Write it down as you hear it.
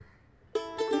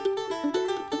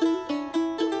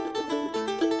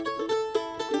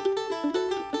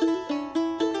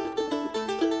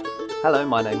Hello,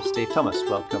 my name's Steve Thomas.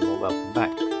 Welcome or welcome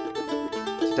back.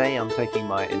 Today I'm taking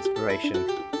my inspiration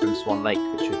from Swan Lake,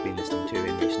 which we've been listening to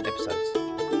in recent episodes.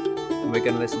 And we're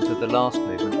going to listen to the last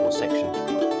movement or section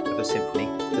of a symphony,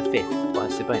 the fifth, by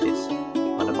Sibelius,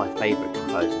 one of my favourite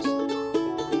composers.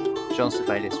 Jean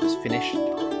Sibelius was Finnish,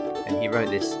 and he wrote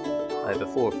this over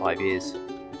 4 or 5 years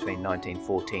between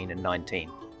 1914 and 19.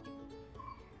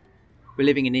 We're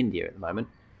living in India at the moment.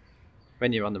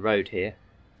 When you're on the road here,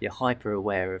 you're hyper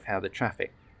aware of how the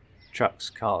traffic,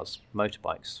 trucks, cars,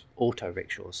 motorbikes, auto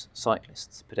rickshaws,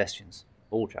 cyclists, pedestrians,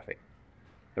 all traffic,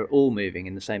 are all moving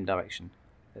in the same direction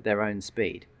at their own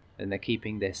speed, and they're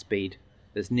keeping their speed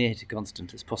as near to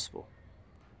constant as possible.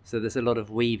 So there's a lot of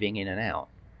weaving in and out,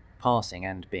 passing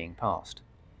and being passed.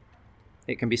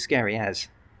 It can be scary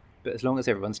but as long as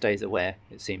everyone stays aware,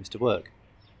 it seems to work.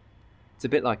 It's a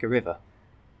bit like a river,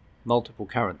 multiple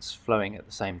currents flowing at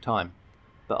the same time,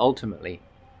 but ultimately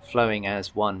flowing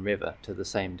as one river to the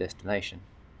same destination.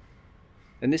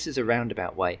 And this is a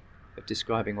roundabout way of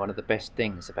describing one of the best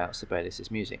things about Sibelius'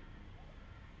 music.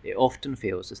 It often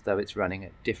feels as though it's running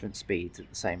at different speeds at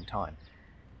the same time.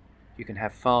 You can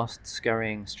have fast,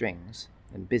 scurrying strings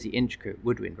and busy, intricate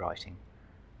woodwind writing.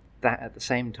 That at the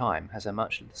same time has a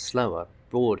much slower,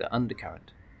 broader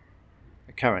undercurrent.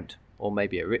 A current, or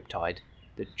maybe a riptide,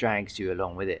 that drags you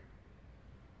along with it.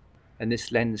 And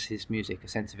this lends his music a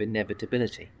sense of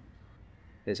inevitability.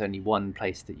 There's only one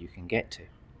place that you can get to.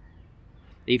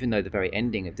 Even though the very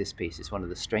ending of this piece is one of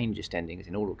the strangest endings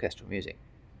in all orchestral music,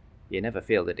 you never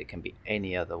feel that it can be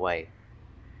any other way.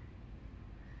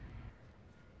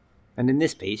 And in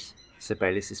this piece,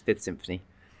 Sibelius' Fifth Symphony,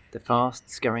 the fast,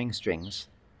 scurrying strings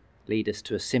lead us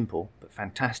to a simple but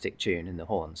fantastic tune in the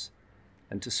horns,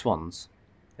 and to swans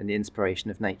and the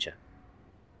inspiration of nature.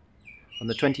 On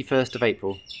the 21st of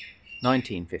April,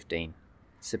 1915,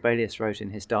 Sibelius wrote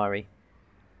in his diary,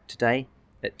 "Today,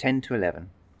 at 10 to 11,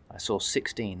 I saw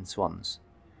 16 swans.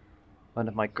 One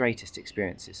of my greatest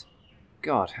experiences.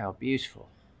 God, how beautiful.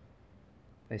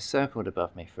 They circled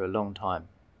above me for a long time.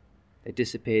 They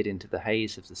disappeared into the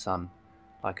haze of the sun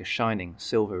like a shining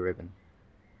silver ribbon."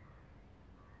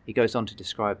 He goes on to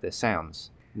describe their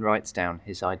sounds and writes down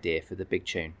his idea for the big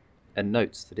tune and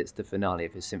notes that it's the finale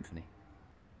of his symphony.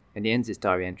 And he ends his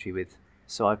diary entry with,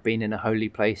 "So I've been in a holy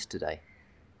place today."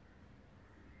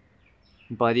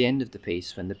 And by the end of the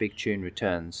piece, when the big tune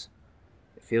returns,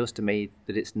 it feels to me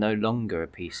that it's no longer a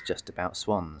piece just about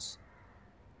swans.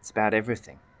 It's about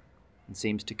everything, and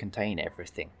seems to contain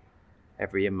everything,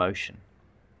 every emotion,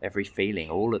 every feeling,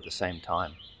 all at the same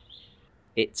time.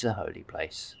 It's a holy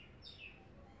place.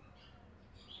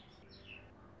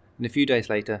 And a few days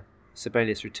later,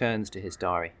 Sibelius returns to his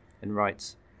diary and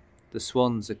writes, "The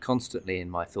swans are constantly in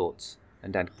my thoughts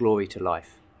and add glory to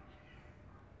life."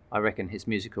 I reckon his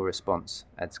musical response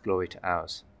adds glory to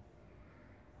ours.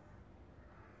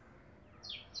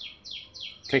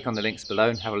 Click on the links below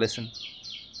and have a listen.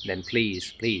 And then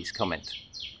please comment,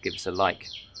 give us a like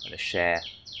and a share.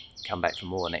 Come back for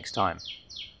more next time.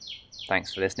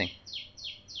 Thanks for listening.